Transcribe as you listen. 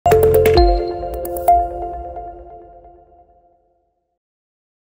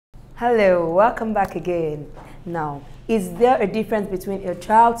Hello, welcome back again. Now, is there a difference between a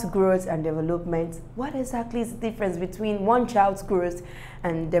child's growth and development? What exactly is the difference between one child's growth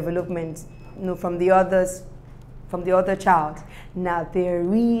and development, from the other child? Now, there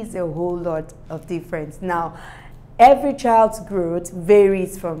is a whole lot of difference. Now, every child's growth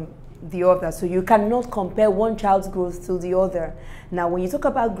varies from the other, so you cannot compare one child's growth to the other. Now, when you talk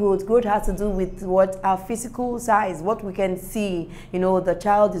about growth has to do with what our physical size, what we can see. The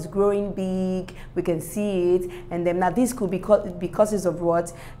child is growing big, we can see it, and then now this could be because of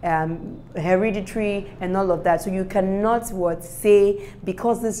what hereditary and all of that. So you cannot say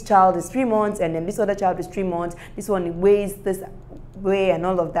because this child is 3 months and then this other child is 3 months, this one weighs this way and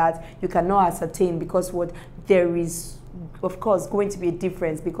all of that. You cannot ascertain because there is, of course, going to be a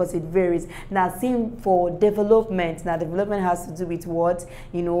difference because it varies. Now, same for development. Now, development has to do with what,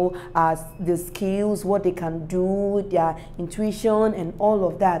 the skills, what they can do, their intuition and all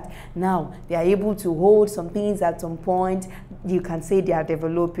of that. Now, they are able to hold some things at some point. You can say they are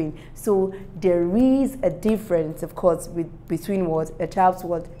developing. So there is a difference, of course, between a child's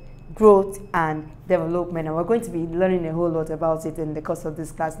growth and development, and we're going to be learning a whole lot about it in the course of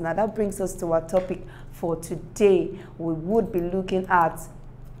this class. Now, that brings us to our topic for today. We would be looking at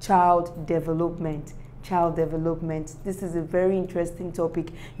child development. This is a very interesting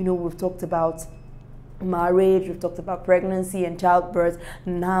topic. We've talked about marriage, we've talked about pregnancy and childbirth.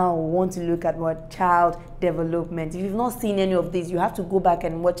 Now we want to look at child development. If you've not seen any of these, you have to go back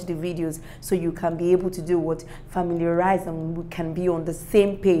and watch the videos so you can be able to familiarize, and we can be on the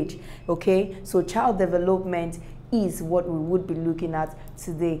same page. Okay, so child development is what we would be looking at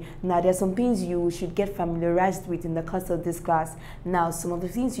today. Now, there are some things you should get familiarized with in the course of this class. Now, some of the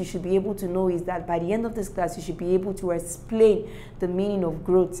things you should be able to know is that by the end of this class, you should be able to explain the meaning of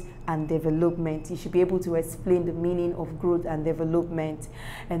growth and development. You should be able to explain the meaning of growth and development.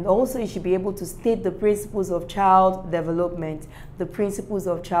 And also, you should be able to state the principles of child development.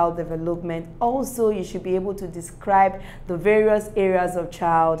 Also, you should be able to describe the various areas of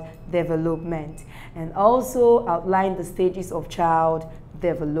child development, and also outline the stages of child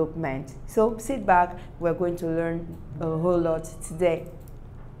development. So sit back, we're going to learn a whole lot today.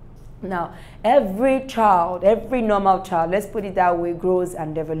 Now, every normal child, let's put it that way, grows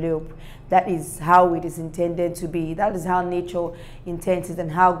and develops. That is how it is intended to be. That is how nature intends it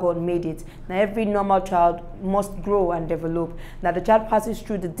and how God made it. Now, every normal child must grow and develop. Now, the child passes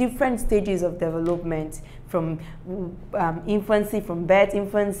through the different stages of development, from infancy, from birth,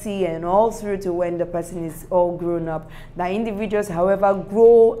 infancy, and all through to when the person is all grown up. Now, individuals, however,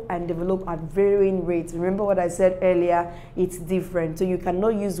 grow and develop at varying rates. Remember what I said earlier, it's different. So you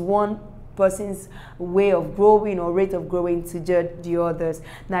cannot use one person's way of growing or rate of growing to judge the others.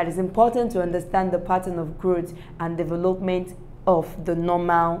 Now, it is important to understand the pattern of growth and development of the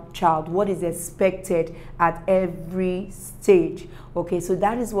normal child, what is expected at every stage. Okay, so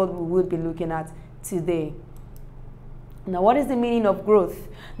that is what we will be looking at today. Now, what is the meaning of growth?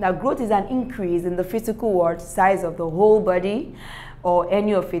 Now, growth is an increase in the physical size of the whole body or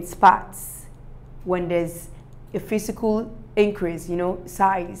any of its parts. When there's a physical increase,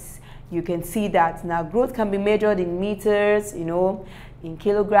 size, you can see that. Now, growth can be measured in meters, in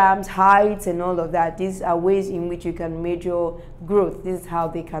kilograms, height, and all of that. These are ways in which you can measure growth. This is how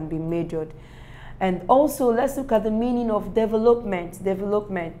they can be measured. And also, let's look at the meaning of development.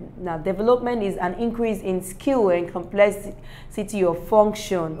 Now, development is an increase in skill and complexity of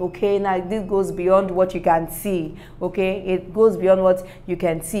function. Okay, now this goes beyond what you can see. Okay, it goes beyond what you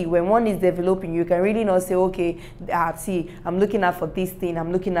can see. When one is developing, you can really not say, okay, see, I'm looking out for this thing,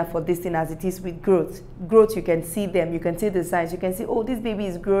 I'm looking out for this thing, as it is with growth. Growth, you can see them, you can see the signs, you can see, oh, this baby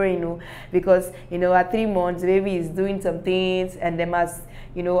is growing, because, at 3 months, the baby is doing some things, and then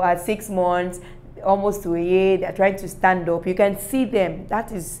at 6 months, almost to a year, they're trying to stand up. You can see them.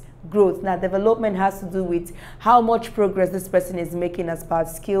 That is growth. Now, development has to do with how much progress this person is making as per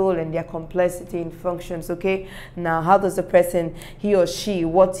skill and their complexity in functions. Okay, now how does the person,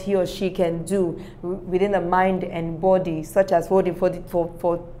 what he or she can do within the mind and body, such as holding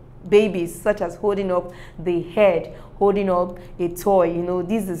for babies, such as holding up the head, holding up a toy.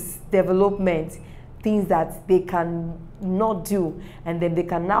 This is development. Things that they can not do, and then they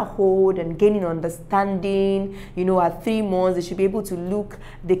can now hold and gain an understanding. At 3 months, they should be able to look,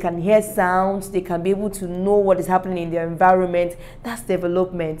 they can hear sounds, they can be able to know what is happening in their environment. That's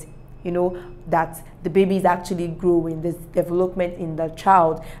development. That the baby is actually growing. There's development in the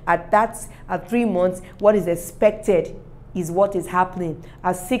child. At 3 months, what is expected is what is happening.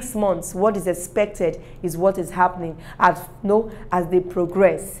 At 6 months, what is expected is what is happening. As they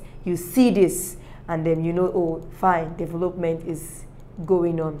progress, you see this, and then oh, fine, development is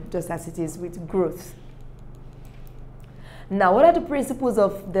going on, just as it is with growth. Now, what are the principles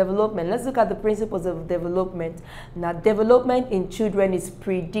of development? Let's look at the principles of development. Now, development in children is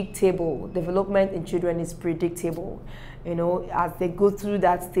predictable. Development in children is predictable. You know, as they go through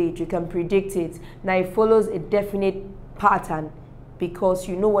that stage, you can predict it. Now, it follows a definite pattern because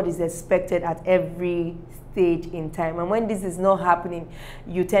you know what is expected at every stage in time. And when this is not happening,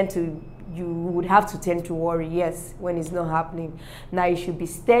 you would have to tend to worry, yes, when it's not happening. Now, it should be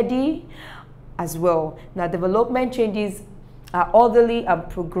steady as well. Now, development changes are orderly and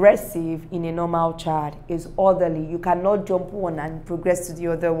progressive in a normal child. Is orderly. You cannot jump one and progress to the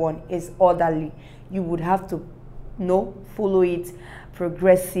other one. It's orderly. You would have to follow it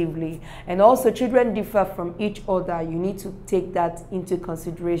progressively. And also, children differ from each other. You need to take that into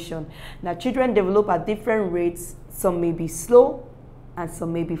consideration. Now, children develop at different rates. Some may be slow and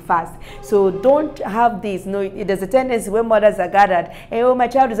some may be fast. So don't have this. No, there's a tendency when mothers are gathered, hey, oh, my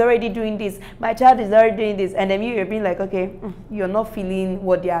child is already doing this, my child is already doing this, and then you're being like, okay, you're not feeling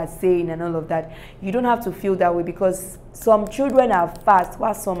what they are saying and all of that. You don't have to feel that way because some children are fast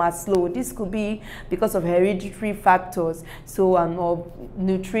while some are slow. This could be because of hereditary factors, so or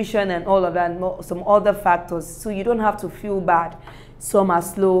nutrition and all of that, some other factors. So you don't have to feel bad. Some are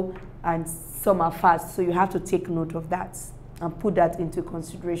slow and some are fast. So you have to take note of that and put that into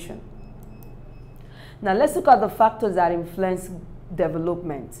consideration. Now let's look at the factors that influence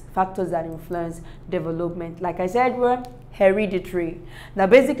development. Factors that influence development. Like I said, were hereditary. Now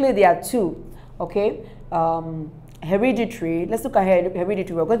basically there are two, okay? Hereditary, let's look at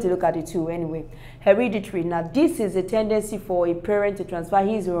hereditary. We're going to look at the two anyway. Hereditary, now this is a tendency for a parent to transfer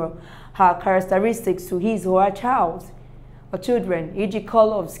his or her characteristics to his or her child or children, e.g.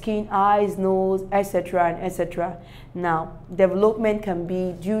 color of skin, eyes, nose, etc. and etc. Now, development can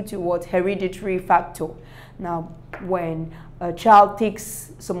be due to what? Hereditary factor. Now, when a child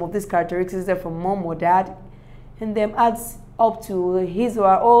takes some of these characteristics from mom or dad and then adds up to his or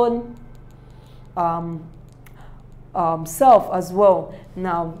her own self as well.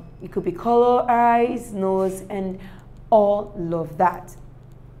 Now, it could be color, eyes, nose, and all of that.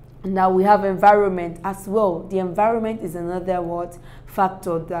 Now we have environment as well. The environment is another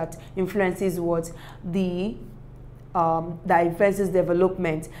factor that influences that influences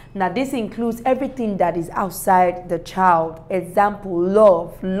development. Now this includes everything that is outside the child. Example,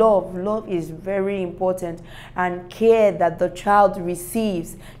 love is very important, and care that the child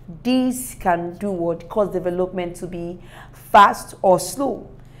receives. This can do what? Cause development to be fast or slow.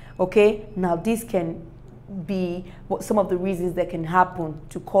 Okay, now this can be some of the reasons that can happen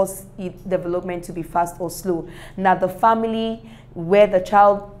to cause development to be fast or slow. Now the family where the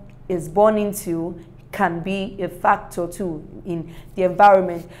child is born into can be a factor too in the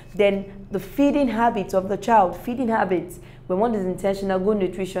environment. Then the feeding habits of the child, when one is intentional, good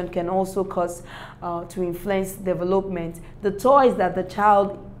nutrition can also cause to influence development. The toys that the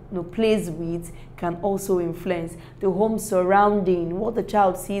child plays with can also influence. The home surrounding, what the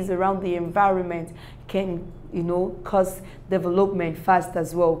child sees around the environment can cause development fast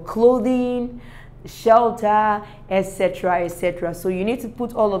as well. Clothing, shelter, etc., etc. So you need to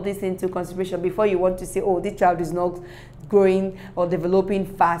put all of this into consideration before you want to say, oh, this child is not growing or developing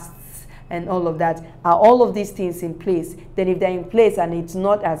fast and all of that. Are all of these things in place? Then if they're in place and it's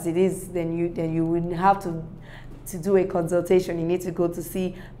not as it is, then you would have to do a consultation. You need to go to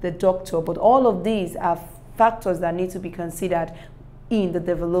see the doctor. But all of these are factors that need to be considered in the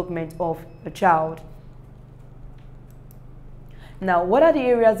development of a child. Now, what are the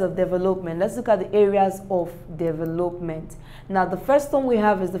areas of development? Let's look at the areas of development. Now, the first one we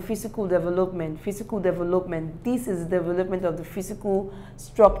have is the physical development. Physical development. This is the development of the physical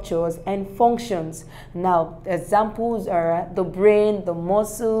structures and functions. Now, examples are the brain, the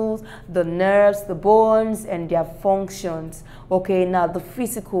muscles, the nerves, the bones, and their functions. Okay, now the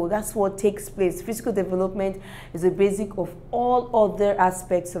physical, that's what takes place. Physical development is the basic of all other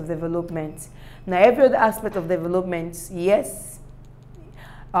aspects of development. Now, every other aspect of development, yes,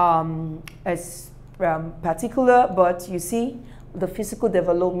 as particular, but you see, the physical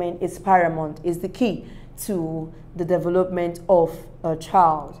development is paramount, is the key to the development of a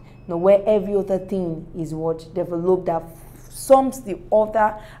child. Now, where every other thing is what developed that sums the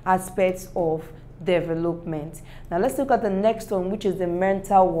other aspects of development. Now, let's look at the next one, which is the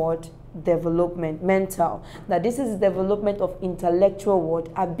mental development. Mental. Now, this is the development of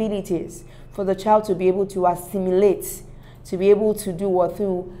intellectual abilities for the child to be able to assimilate, to be able to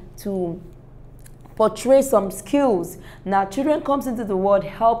do to portray some skills. Now children comes into the world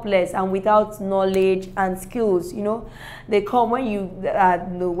helpless and without knowledge and skills. You know, they come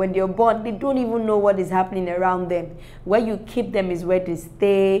when they're born, they don't even know what is happening around them. Where you keep them is where they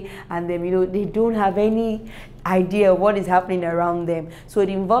stay, and then, you know, they don't have any idea of what is happening around them. So it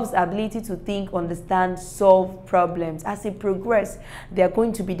involves ability to think, understand, solve problems. As they progress, they are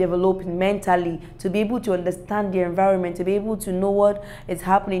going to be developing mentally to be able to understand their environment, to be able to know what is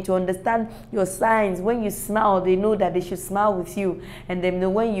happening, to understand your signs. When you smile, they know that they should smile with you, and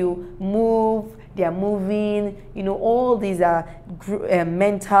then when you move, they are moving. You know, all these are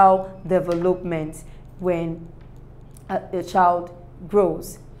mental development when a child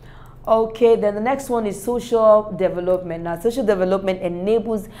grows. Okay, then the next one is social development. Now, social development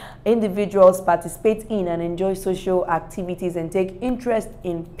enables individuals participate in and enjoy social activities and take interest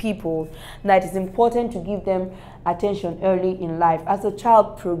in people. Now, it is important to give them attention early in life. As a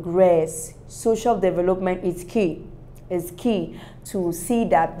child progresses, social development is key. It's key to see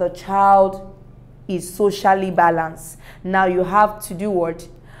that the child is socially balanced. Now, you have to do what?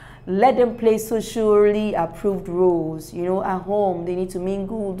 Let them play socially approved roles. You know, at home they need to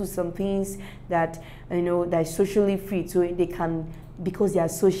mingle, do some things that, you know, that is socially fit, so they can, because they are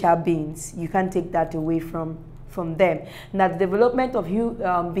social beings. You can't take that away from them. Now, the development of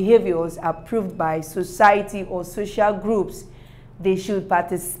behaviors approved by society or social groups, they should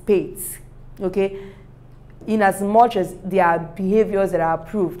participate. Okay, in as much as there are behaviors that are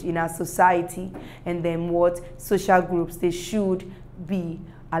approved in our society, and then what social groups, they should be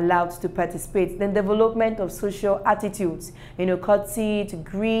allowed to participate. Then development of social attitudes, you know, courtesy, to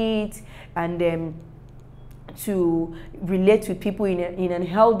greet, and then to relate to people in a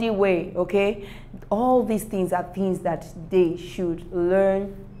healthy way. Okay, all these things are things that they should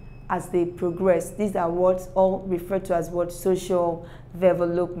learn as they progress. These are what's all referred to as what? Social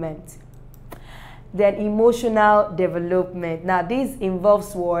development. Then emotional development. Now, this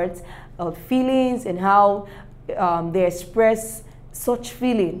involves words of feelings and how they express such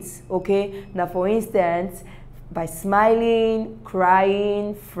feelings. Okay, now for instance, by smiling,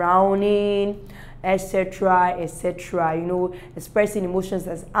 crying, frowning, etc., etc., you know, expressing emotions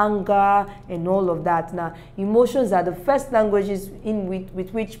as anger and all of that. Now, emotions are the first languages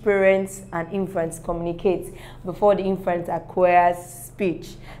with which parents and infants communicate before the infant acquires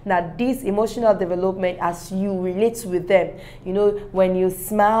speech. Now, this emotional development, as you relate with them, you know, when you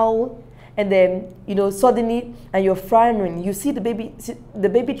smile and then, you know, suddenly, and you're frowning, you see the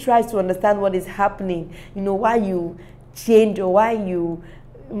baby tries to understand what is happening, you know, why you change or why you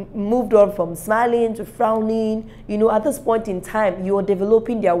moved on from smiling to frowning. You know, at this point in time, you're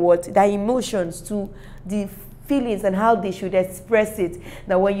developing their emotions to the feelings and how they should express it.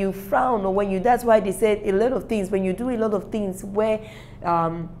 Now, when you frown, or when you, that's why they said a lot of things, when you do a lot of things where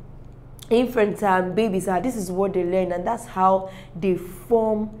infants and babies are, this is what they learn, and that's how they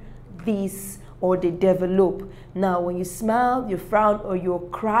form this, or they develop. Now, when you smile, you frown, or you're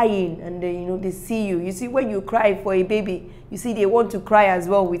crying, and they, you know, they see you. You see, when you cry for a baby, you see they want to cry as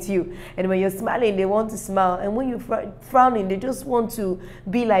well with you. And when you're smiling, they want to smile. And when you're frowning, they just want to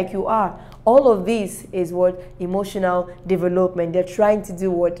be like you are. All of this is what? Emotional development. They're trying to do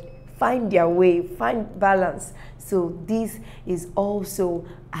what? Find their way, find balance. So this is also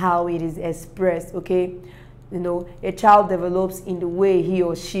how it is expressed. Okay, you know, a child develops in the way he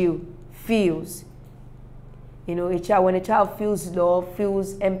or she feels. You know, when a child feels love,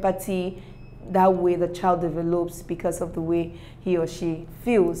 feels empathy, that way the child develops because of the way he or she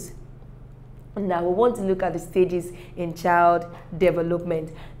feels. Now, we want to look at the stages in child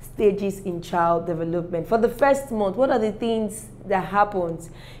development. Stages in child development. For the first month, what are the things that happens?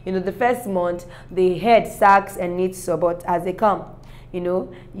 You know, the first month, the head sags and needs support as they come. You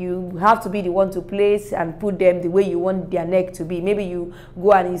know, you have to be the one to place and put them the way you want their neck to be. Maybe you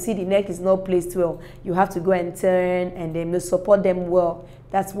go and you see the neck is not placed well. You have to go and turn and then support them well.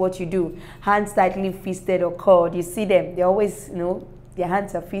 That's what you do. Hands tightly fisted or curled. You see them. They always, you know, their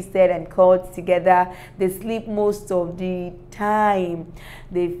hands are fisted and curled together. They sleep most of the time.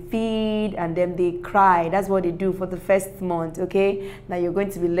 They feed and then they cry. That's what they do for the first month, okay? Now you're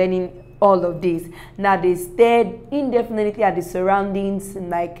going to be learning all of this. Now they stare indefinitely at the surroundings, and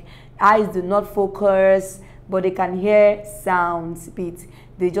like eyes do not focus, but they can hear sounds.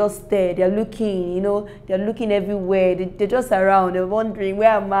 They just stare. They're looking, you know, they're looking everywhere. They're just around. They're wondering, where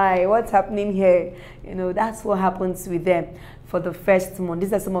am I? What's happening here? You know, that's what happens with them for the first month.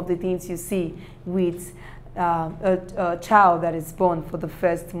 These are some of the things you see with a child that is born for the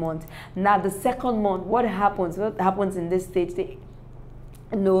first month. Now the second month, what happens? What happens in this stage?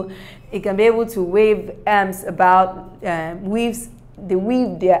 You know, it can be able to wave arms about, weaves they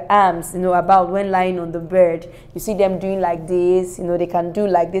weave their arms, about when lying on the bed. You see them doing like this, they can do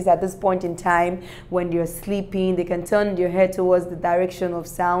like this at this point in time when they're sleeping. They can turn their head towards the direction of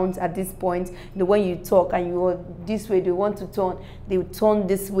sounds at this point. When you talk and you this way, they want to turn, they will turn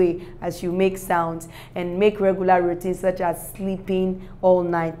this way as you make sounds, and make regular routines such as sleeping all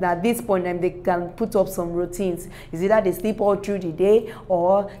night. Now at this point, they can put up some routines. Is either they sleep all through the day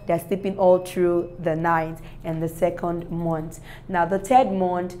or they're sleeping all through the night. And the second month. Now the third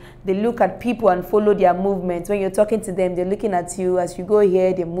month, they look at people and follow their movements. When you're talking to them, they're looking at you as you go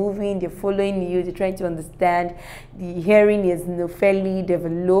here, they're moving, they're following you, they're trying to understand. The hearing is fairly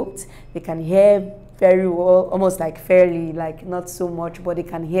developed. They can hear very well, almost like fairly, like not so much, but they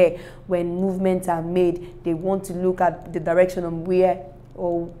can hear when movements are made. They want to look at the direction of where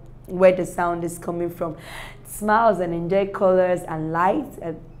the sound is coming from. Smiles and enjoy colors and lights.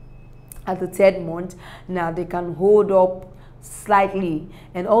 At the third month, now they can hold up slightly,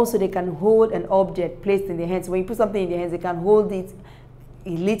 and also they can hold an object placed in their hands. When you put something in their hands, they can hold it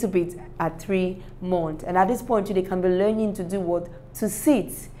a little bit at 3 months. And at this point, they can be learning to do what? To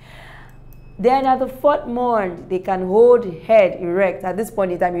sit. Then at the 4th month, they can hold head erect. At this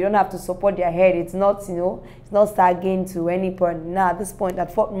point in time, you don't have to support their head. It's not, it's not sagging to any point. Now at this point,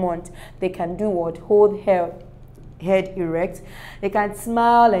 at 4th month, they can do what? Hold head erect. They can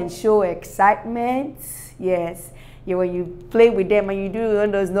smile and show excitement. Yes. Yeah, when you play with them and you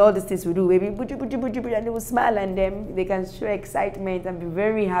do all these things we do, baby, and they will smile, and they can show excitement and be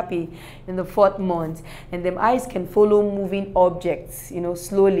very happy in the 4th month. And them eyes can follow moving objects,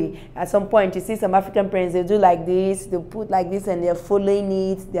 slowly. At some point, you see some African parents, they do like this, they put like this, and they're following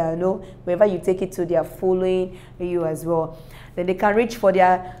it. They are, wherever you take it to, they are following you as well. Then they can reach for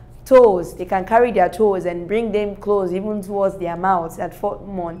their toes. They can carry their toes and bring them close, even towards their mouths. At 4th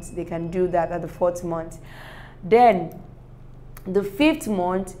month, they can do that at the 4th month. Then, the 5th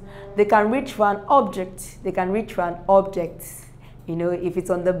month, they can reach for an object. They can reach for an object. If it's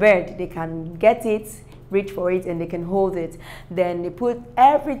on the bed, they can get it, reach for it, and they can hold it. Then they put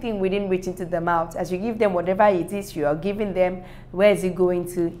everything within reach into the mouth. As you give them whatever it is you are giving them, where is it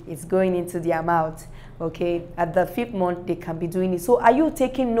going to? It's going into their mouth. Okay, at the 5th month, they can be doing it. So are you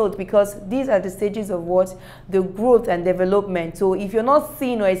taking note? Because these are the stages of what? The growth and development. So if you're not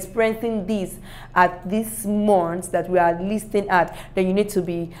seeing or experiencing this at this month that we are listing at, then you need to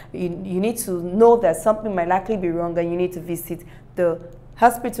need to know that something might likely be wrong, and you need to visit the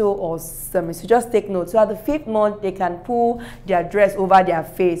hospital or something. So just take note. So at the 5th month, they can pull their dress over their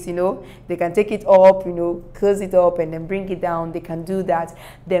face, They can take it up, close it up, and then bring it down. They can do that.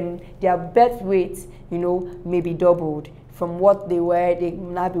 Then their birth weight, may be doubled from what they were. They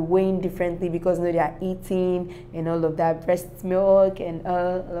will not be weighing differently because they are eating and all of that, breast milk and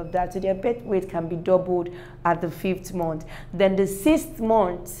all of that. So their birth weight can be doubled at the 5th month. Then the 6th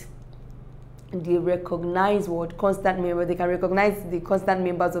month, they recognize what? Constant members. They can recognize the constant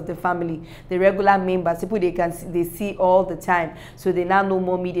members of the family, the regular members, people they see all the time. So they now know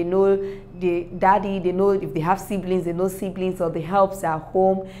mommy, they know the daddy, they know if they have siblings, they know siblings, or the helps at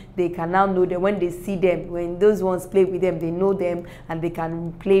home. They can now know that when they see them, when those ones play with them, they know them and they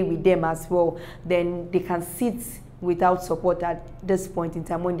can play with them as well. Then they can sit without support at this point in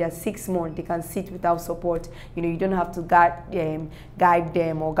time. When they're 6 months, they can sit without support. You don't have to guide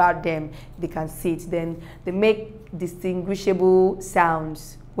them or guard them. They can sit. Then they make distinguishable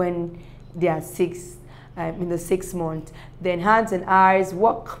sounds when they are in the 6th month. Then hands and eyes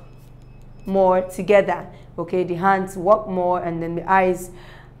work more together. Okay, the hands work more, and then the eyes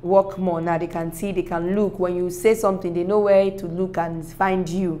work more. Now they can see, they can look. When you say something, they know where to look and find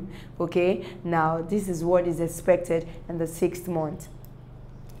you. Okay, now this is what is expected in the 6th month.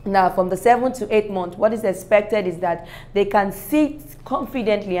 Now from the 7th to 8th month, what is expected is that they can sit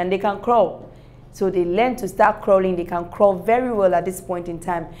confidently and they can crawl. So they learn to start crawling. They can crawl very well at this point in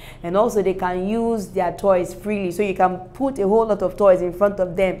time. And also they can use their toys freely. So you can put a whole lot of toys in front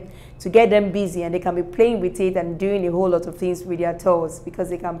of them to get them busy, and they can be playing with it and doing a whole lot of things with their toys,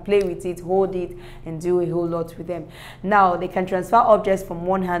 because they can play with it, hold it, and do a whole lot with them. Now they can transfer objects from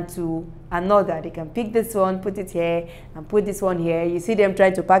one hand to another. They can pick this one, put it here, and put this one here. You see them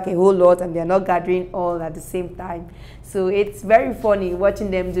trying to pack a whole lot, and they're not gathering all at the same time. So it's very funny watching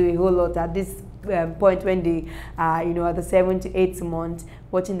them do a whole lot at this point when they are, at the 7th to 8th month,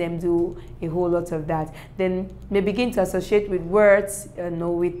 watching them do a whole lot of that. Then they begin to associate with words,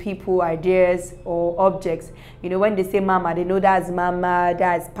 with people, ideas, or objects. When they say mama, they know that's mama,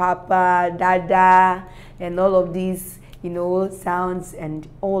 that's papa, dada, and all of these, sounds and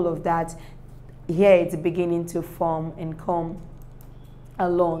all of that. Here it's beginning to form and come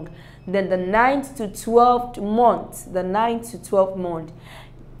along. Then the 9th to 12th month,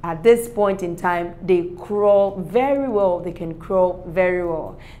 at this point in time, they crawl very well. They can crawl very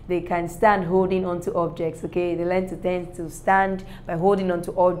well. They can stand holding onto objects, okay? They learn to tend to stand by holding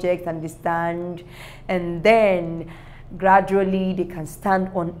onto objects, and they stand. And then gradually they can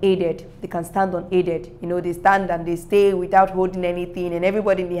stand unaided. They can stand unaided. You know, they stand and they stay without holding anything, and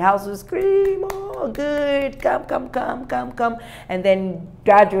everybody in the house will scream, oh, good, come. And then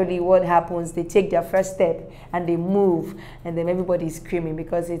gradually what happens, they take their first step and they move, and then everybody is screaming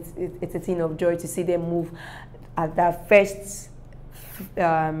because it's a thing of joy to see them move at that first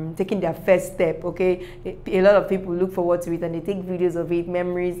taking their first step, okay? A lot of people look forward to it and they take videos of it,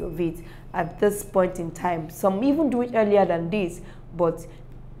 memories of it at this point in time. Some even do it earlier than this, but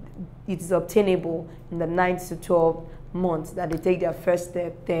it is obtainable in the 9th to 12th month that they take their first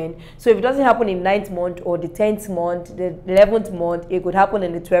step. Then, so if it doesn't happen in 9th month or the 10th month, the 11th month, it could happen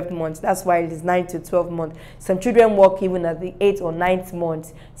in the 12th month. That's why it is 9th to 12th month. Some children walk even at the 8th or 9th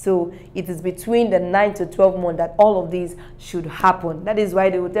month. So it is between the 9th to 12th month that all of these should happen. That is why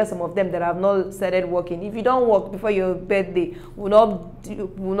they will tell some of them that have not started walking, if you don't walk before your birthday, we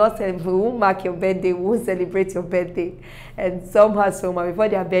won't mark your birthday, we won't celebrate your birthday. And somehow before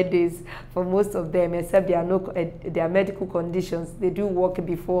their birthdays, for most of them, except there are medical conditions, they do walk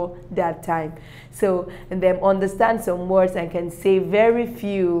before that time. So, and them understand some words and can say very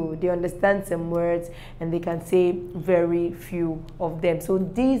few. They understand some words and they can say very few of them. So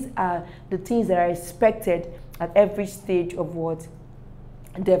these are the things that are expected at every stage of what?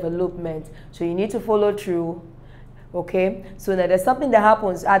 Development. So you need to follow through. Okay, so now there's something that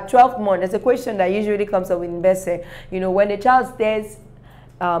happens at 12th month. There's a question that usually comes up in Bese. You know, when a child stays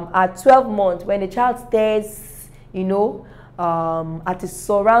at 12 months, when a child stays, you know, at his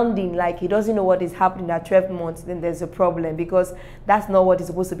surrounding, like he doesn't know what is happening at 12 months, then there's a problem, because that's not what is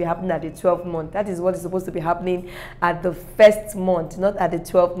supposed to be happening at the 12th month. That is what is supposed to be happening at the first month, not at the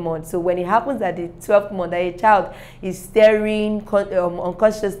 12th month. So when it happens at the 12th month, that a child is staring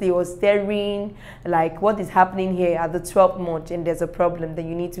unconsciously or staring like what is happening here at the 12th month, and there's a problem, then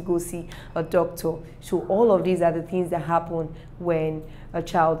you need to go see a doctor. So all of these are the things that happen when a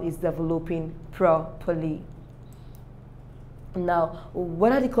child is developing properly. Now,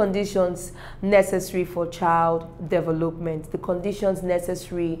 what are the conditions necessary for child development? The conditions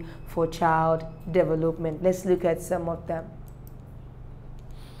necessary for child development. Let's look at some of them.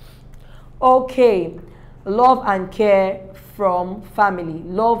 Okay, love and care from family.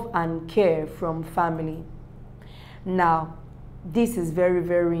 Love and care from family. Now, this is very,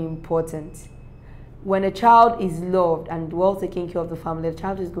 very important. When a child is loved and well taken care of the family, the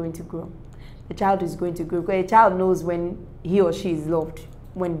child is going to grow. The child is going to grow. Because a child knows when he or she is loved.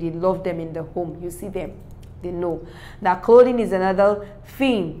 When they love them in the home, you see them, they know. Now, clothing is another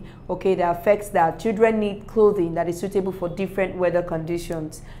thing, okay, that affects that. Children need clothing that is suitable for different weather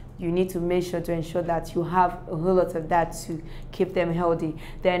conditions. You need to make sure to ensure that you have a whole lot of that to keep them healthy.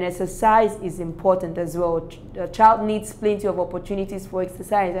 Then exercise is important as well. A child needs plenty of opportunities for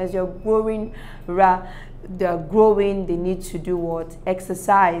exercise. As you're growing, they need to do what?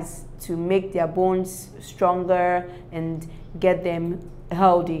 Exercise to make their bones stronger and get them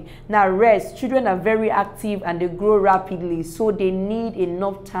healthy. Now, rest. Children are very active and they grow rapidly, so they need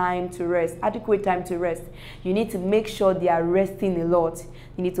enough time to rest, adequate time to rest. You need to make sure they are resting a lot.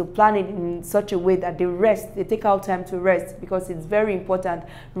 You need to plan it in such a way that they rest, they take out time to rest, because it's very important.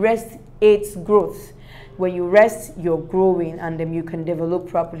 Rest aids growth. When you rest, you're growing, and then you can develop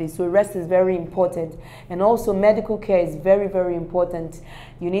properly. So rest is very important. And also medical care is very, very important.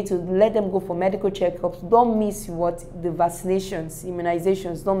 You need to let them go for medical checkups. Don't miss the vaccinations,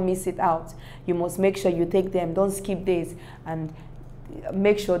 immunizations. Don't miss it out. You must make sure you take them. Don't skip days, and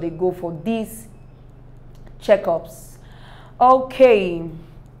make sure they go for these checkups. Okay,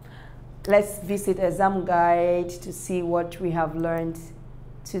 let's visit Examguide to see what we have learned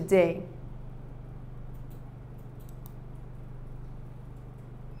today.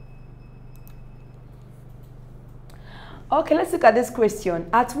 Okay, let's look at this question.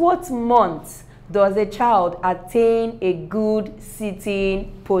 At what month does a child attain a good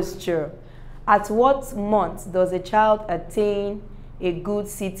sitting posture? At what month does a child attain a good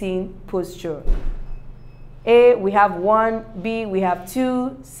sitting posture? A, we have 1, B, we have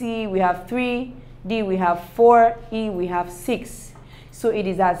 2, C, we have 3, D, we have 4, E, we have 6. So it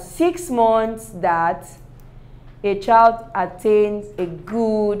is at 6 months that a child attains a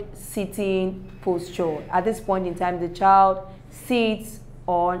good sitting posture. At this point in time, the child sits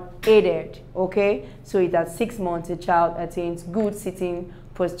unaided. Okay, so it's at 6 months a child attains good sitting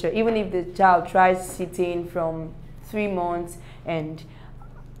posture. Even if the child tries sitting from 3 months and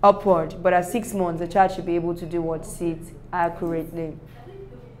upward, but at 6 months the child should be able to do what? Sit accurately.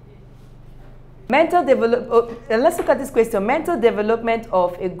 Mental let's look at this question. Mental development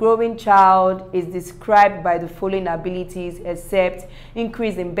of a growing child is described by the following abilities, except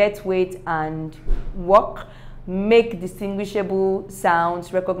increase in birth weight and walk, make distinguishable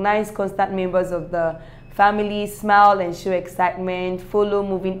sounds, recognize constant members of the family, smile and show excitement, follow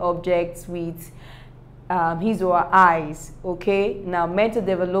moving objects with his or her eyes. Okay, now mental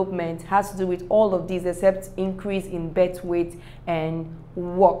development has to do with all of these except increase in birth weight and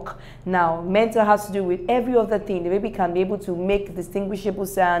walk. Now mental has to do with every other thing. The baby can be able to make distinguishable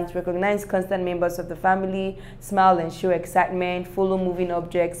sounds, recognize constant members of the family, smile and show excitement, follow moving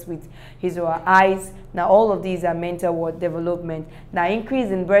objects with his or her eyes. Now all of these are mental development. Now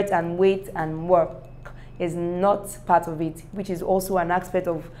increase in birth and weight and work is not part of it, which is also an aspect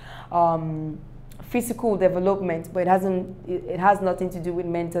of physical development, but it has nothing to do with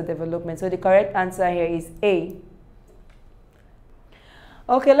mental development. So the correct answer here is A.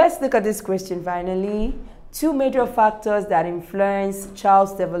 Okay, let's look at this question finally. 2 major factors that influence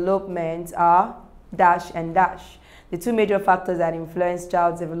child's development are dash and dash. The 2 major factors that influence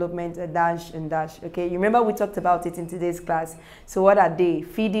child's development are dash and dash. Okay, you remember we talked about it in today's class. So what are they?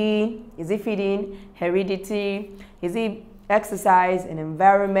 Feeding, is it feeding? Heredity, is it exercise and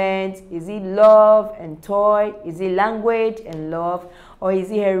environment? Is it love and toy? Is it language and love? Or is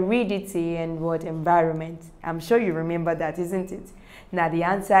it heredity and what? Environment. I'm sure you remember that, isn't it? Now the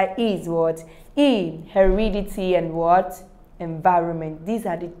answer is what? E, heredity and what? Environment. These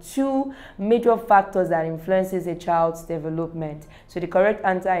are the 2 major factors that influences a child's development. So the correct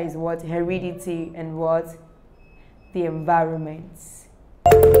answer is what? Heredity and what? The environment.